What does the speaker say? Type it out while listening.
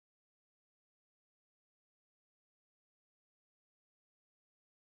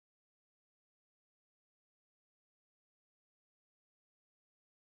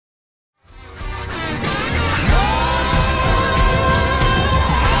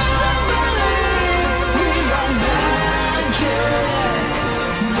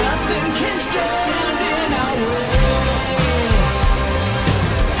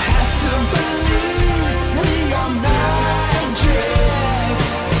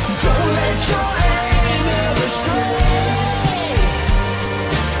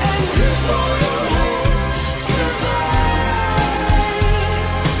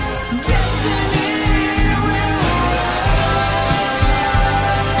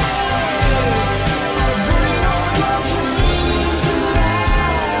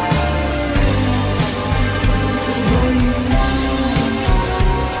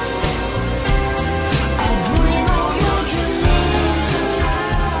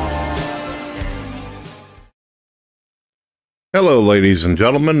Hello, ladies and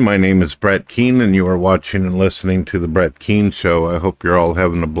gentlemen. My name is Brett Keane, and you are watching and listening to The Brett Keane Show. I hope you're all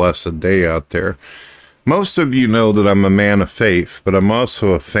having a blessed day out there. Most of you know that I'm a man of faith, but I'm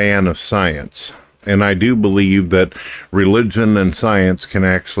also a fan of science. And I do believe that religion and science can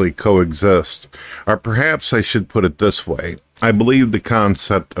actually coexist. Or perhaps I should put it this way. I believe the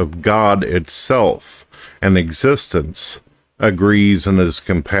concept of God itself and existence agrees and is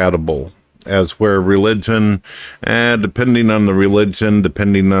compatible, as where religion, depending on the religion,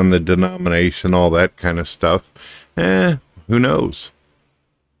 depending on the denomination, all that kind of stuff, who knows?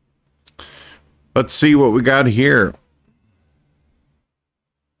 Let's see what we got here.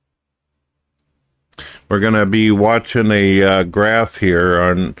 We're going to be watching a graph here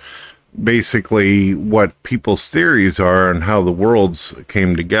on basically what people's theories are and how the worlds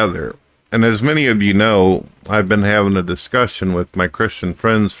came together. And as many of you know, I've been having a discussion with my Christian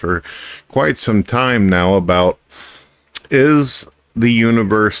friends for quite some time now about, is the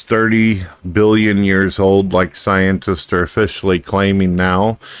universe 30 billion years old like scientists are officially claiming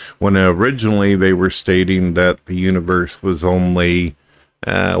now, when originally they were stating that the universe was only,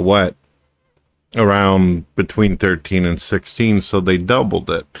 around between 13 and 16, so they doubled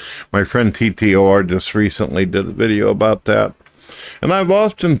it. My friend TTOR just recently did a video about that. And I've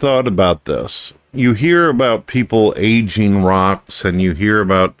often thought about this. You hear about people aging rocks, and you hear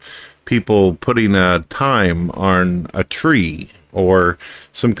about people putting a time on a tree or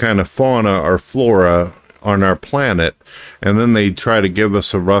some kind of fauna or flora on our planet, and then they try to give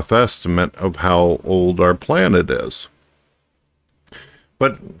us a rough estimate of how old our planet is.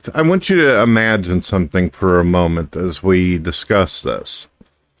 But I want you to imagine something for a moment as we discuss this.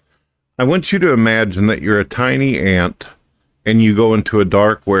 I want you to imagine that you're a tiny ant and you go into a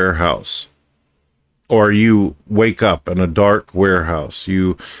dark warehouse, or you wake up in a dark warehouse.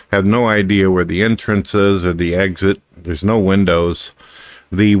 You have no idea where the entrance is or the exit. There's no windows.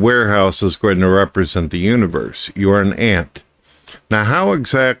 The warehouse is going to represent the universe. You are an ant. Now, how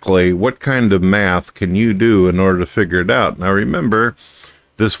exactly, what kind of math can you do in order to figure it out? Now, remember,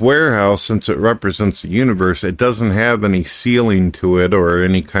 this warehouse, since it represents the universe, it doesn't have any ceiling to it or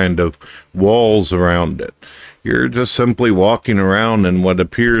any kind of walls around it. You're just simply walking around in what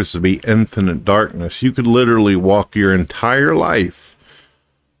appears to be infinite darkness. You could literally walk your entire life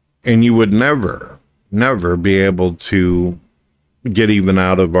and you would never be able to get even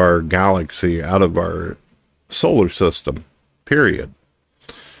out of our galaxy, out of our solar system, period.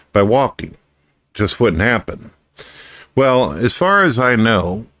 By walking. Just wouldn't happen. Well, as far as I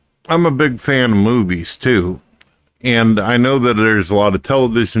know, I'm a big fan of movies too. And I know that there's a lot of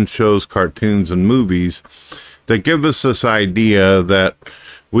television shows, cartoons, and movies that give us this idea that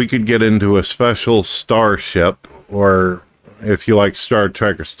we could get into a special starship, or if you like Star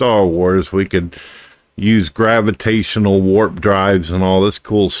Trek or Star Wars, we could use gravitational warp drives and all this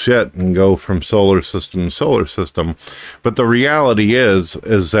cool shit and go from solar system to solar system. But the reality is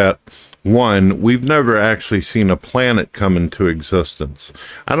that, one, we've never actually seen a planet come into existence.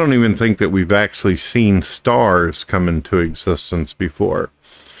 I don't even think that we've actually seen stars come into existence before.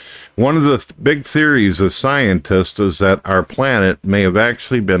 One of the big theories of scientists is that our planet may have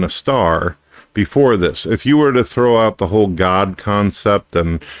actually been a star before this. If you were to throw out the whole God concept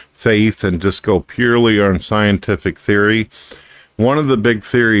and faith and just go purely on scientific theory, one of the big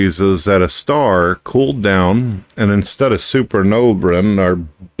theories is that a star cooled down, and instead of supernovaing or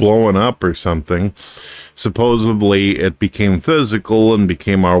blowing up or something, supposedly it became physical and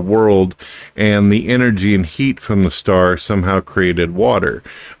became our world, and the energy and heat from the star somehow created water.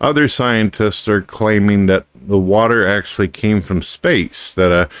 Other scientists are claiming that the water actually came from space,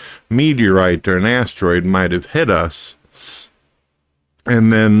 that a meteorite or an asteroid might have hit us,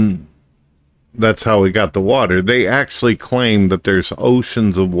 and then that's how we got the water. They actually claim that there's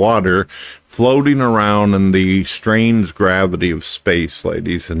oceans of water floating around in the strange gravity of space,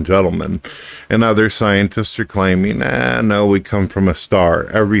 ladies and gentlemen. And other scientists are claiming, no, we come from a star.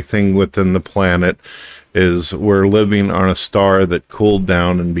 Everything within the planet is, we're living on a star that cooled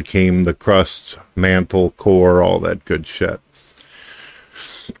down and became the crust, mantle, core, all that good shit.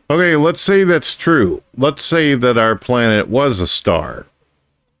 Okay, let's say that's true. Let's say that our planet was a star.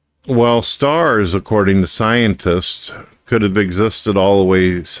 Well, stars, according to scientists, could have existed all the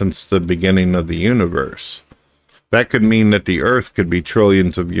way since the beginning of the universe. That could mean that the Earth could be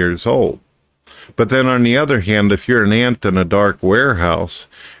trillions of years old. But then on the other hand, if you're an ant in a dark warehouse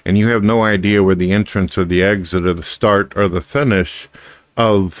and you have no idea where the entrance or the exit or the start or the finish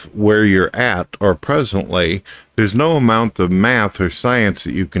of where you're at or presently, there's no amount of math or science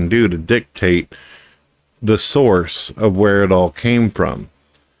that you can do to dictate the source of where it all came from.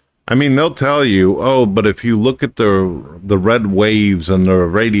 I mean, they'll tell you, oh, but if you look at the red waves and the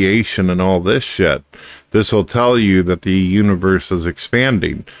radiation and all this shit, this will tell you that the universe is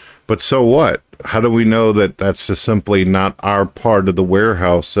expanding. But so what? How do we know that that's just simply not our part of the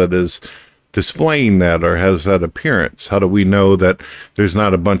warehouse that is displaying that or has that appearance? How do we know that there's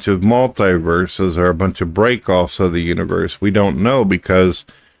not a bunch of multiverses or a bunch of breakoffs of the universe? We don't know because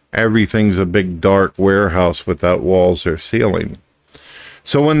everything's a big dark warehouse without walls or ceiling.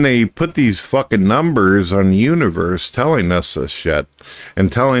 So when they put these fucking numbers on the universe telling us this shit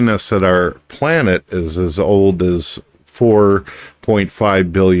and telling us that our planet is as old as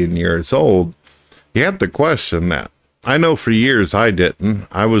 4.5 billion years old, you have to question that. I know for years I didn't.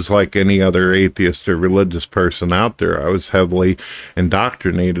 I was like any other atheist or religious person out there. I was heavily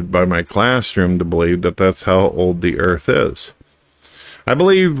indoctrinated by my classroom to believe that that's how old the earth is. I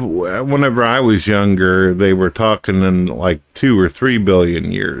believe whenever I was younger, they were talking in like 2 or 3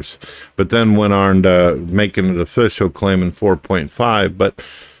 billion years, but then went on to making it official, claiming 4.5. But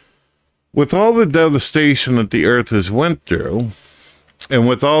with all the devastation that the earth has went through, and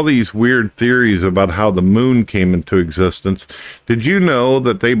with all these weird theories about how the moon came into existence, did you know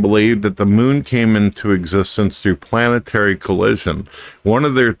that they believe that the moon came into existence through planetary collision? One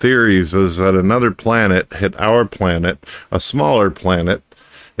of their theories is that another planet hit our planet, a smaller planet.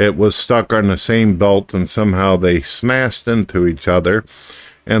 It was stuck on the same belt and somehow they smashed into each other.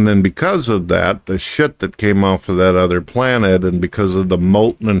 And then because of that, the shit that came off of that other planet and because of the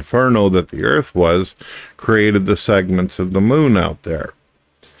molten inferno that the earth was, created the segments of the moon out there.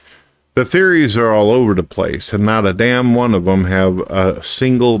 The theories are all over the place, and not a damn one of them have a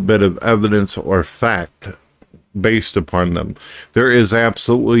single bit of evidence or fact based upon them. There is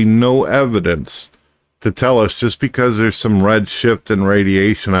absolutely no evidence to tell us just because there's some red shift in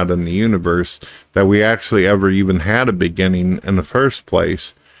radiation out in the universe that we actually ever even had a beginning in the first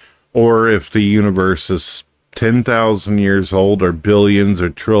place, or if the universe is 10,000 years old, or billions, or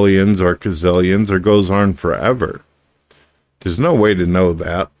trillions, or gazillions, or goes on forever. There's no way to know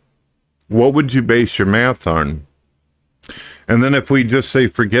that. What would you base your math on? And then if we just say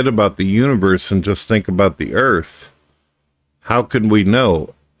forget about the universe and just think about the earth, how can we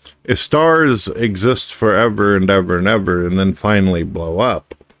know? If stars exist forever and ever and ever and then finally blow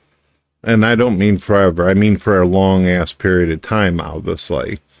up, and I don't mean forever, I mean for a long ass period of time,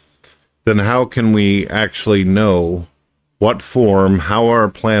 obviously, then how can we actually know what form, how our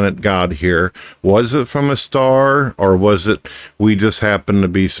planet got here? Was it from a star, or was it we just happened to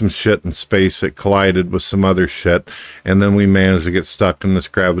be some shit in space that collided with some other shit, and then we managed to get stuck in this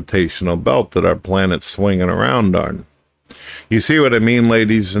gravitational belt that our planet's swinging around on? You see what I mean,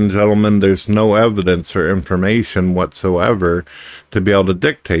 ladies and gentlemen? There's no evidence or information whatsoever to be able to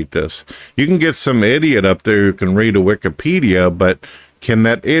dictate this. You can get some idiot up there who can read a Wikipedia, but can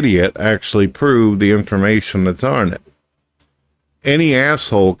that idiot actually prove the information that's on it? Any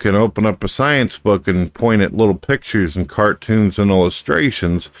asshole can open up a science book and point at little pictures and cartoons and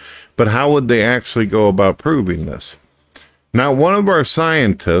illustrations, but how would they actually go about proving this? Now, one of our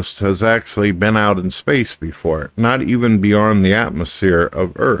scientists has actually been out in space before, not even beyond the atmosphere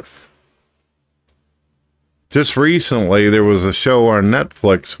of Earth. Just recently, there was a show on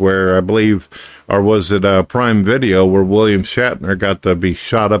Netflix where I believe, or was it Prime Video, where William Shatner got to be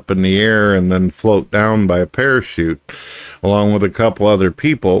shot up in the air and then float down by a parachute, along with a couple other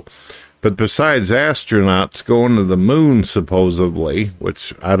people. But besides astronauts going to the moon, supposedly,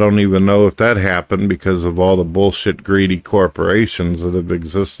 which I don't even know if that happened because of all the bullshit greedy corporations that have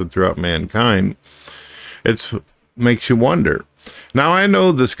existed throughout mankind, it makes you wonder. Now, I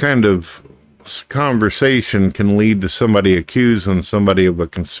know this kind of conversation can lead to somebody accusing somebody of a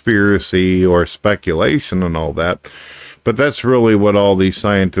conspiracy or speculation and all that, but that's really what all these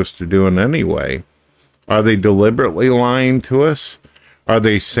scientists are doing anyway. Are they deliberately lying to us? Are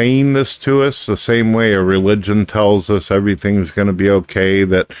they saying this to us the same way a religion tells us everything's going to be okay,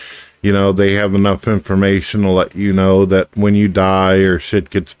 that, you know, they have enough information to let you know that when you die or shit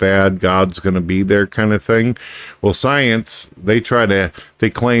gets bad, God's going to be there kind of thing? Well, science, they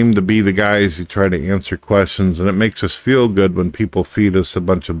claim to be the guys who try to answer questions, and it makes us feel good when people feed us a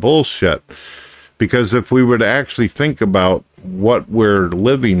bunch of bullshit. Because if we were to actually think about what we're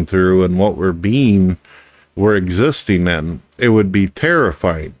living through and what we're existing in, it would be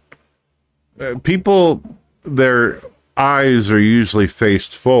terrifying. People, their eyes are usually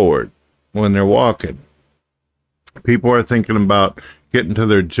faced forward when they're walking. People are thinking about getting to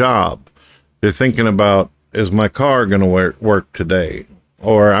their job. They're thinking about, is my car going to work today?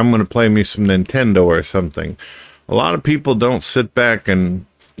 Or I'm going to play me some Nintendo or something. A lot of people don't sit back and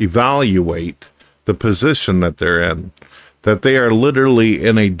evaluate the position that they're in. that they are literally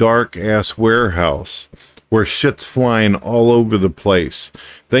in a dark-ass warehouse where shit's flying all over the place.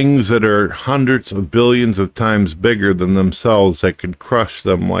 Things that are hundreds of billions of times bigger than themselves that could crush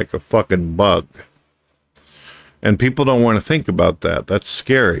them like a fucking bug. And people don't want to think about that. That's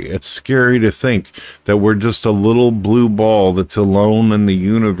scary. It's scary to think that we're just a little blue ball that's alone in the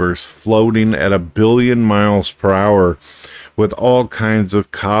universe, floating at 1 billion miles per hour with all kinds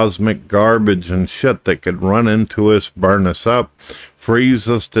of cosmic garbage and shit that could run into us, burn us up, freeze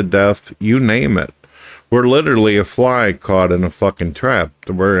us to death, you name it. We're literally a fly caught in a fucking trap.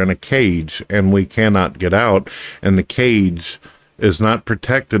 We're in a cage and we cannot get out, and the cage is not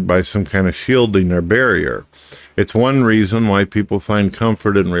protected by some kind of shielding or barrier. It's one reason why people find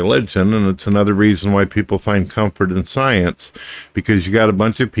comfort in religion, and it's another reason why people find comfort in science, because you got a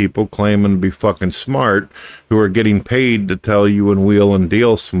bunch of people claiming to be fucking smart who are getting paid to tell you and wheel and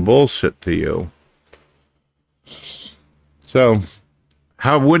deal some bullshit to you. So,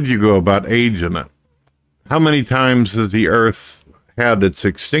 how would you go about aging it? How many times has the Earth had its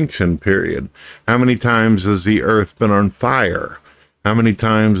extinction period? How many times has the Earth been on fire? How many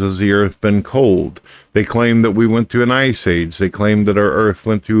times has the Earth been cold? They claim that we went through an ice age. They claim that our Earth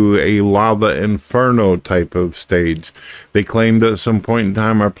went through a lava inferno type of stage. They claim that at some point in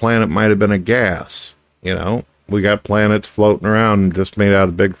time our planet might have been a gas. You know, we got planets floating around just made out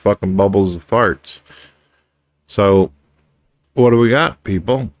of big fucking bubbles of farts. So, what do we got,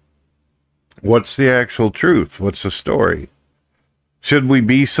 people? What's the actual truth? What's the story? Should we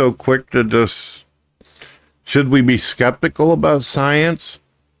be so quick to just... Should we be skeptical about science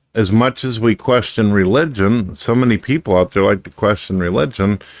as much as we question religion? So many people out there like to question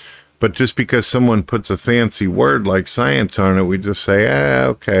religion, but just because someone puts a fancy word like science on it, we just say,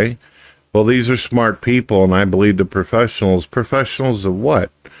 okay. Well, these are smart people, and I believe the professionals. Professionals of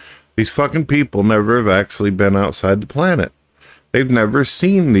what? These fucking people never have actually been outside the planet. They've never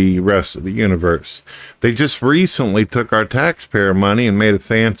seen the rest of the universe. They just recently took our taxpayer money and made a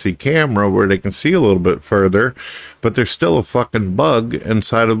fancy camera where they can see a little bit further, but there's still a fucking bug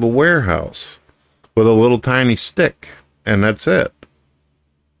inside of a warehouse with a little tiny stick, and that's it.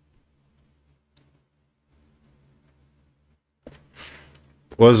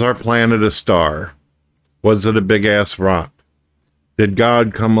 Was our planet a star? Was it a big-ass rock? Did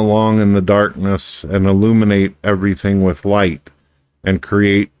God come along in the darkness and illuminate everything with light and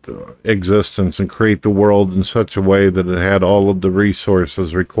create existence and create the world in such a way that it had all of the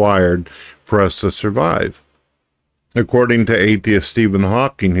resources required for us to survive? According to atheist Stephen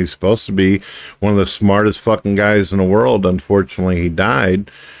Hawking, who's supposed to be one of the smartest fucking guys in the world, unfortunately he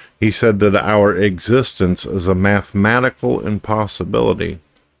died, he said that our existence is a mathematical impossibility.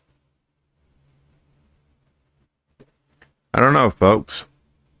 I don't know, folks.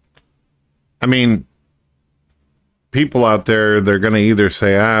 I mean, people out there, they're going to either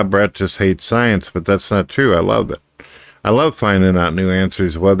say, Brett just hates science, but that's not true. I love it. I love finding out new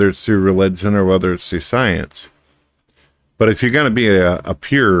answers, whether it's through religion or whether it's through science. But if you're going to be a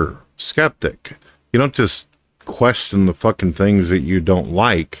pure skeptic, you don't just question the fucking things that you don't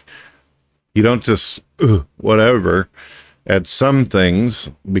like. You don't just, whatever, at some things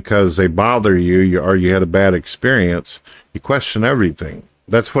because they bother you or you had a bad experience. You question everything.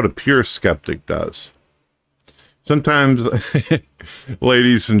 That's what a pure skeptic does. Sometimes,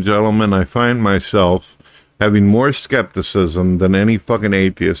 ladies and gentlemen, I find myself having more skepticism than any fucking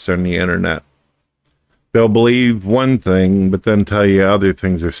atheist on the internet. They'll believe one thing, but then tell you other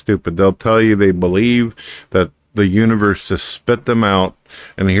things are stupid. They'll tell you they believe that the universe just spit them out,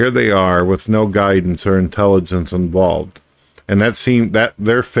 and here they are with no guidance or intelligence involved. And that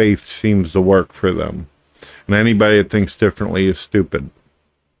their faith seems to work for them. And anybody that thinks differently is stupid.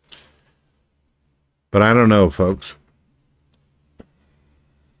 But I don't know, folks.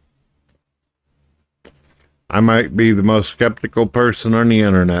 I might be the most skeptical person on the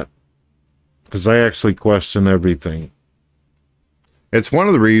internet because I actually question everything. It's one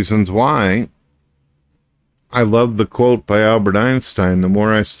of the reasons why I love the quote by Albert Einstein, the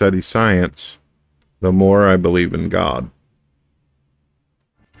more I study science, the more I believe in God.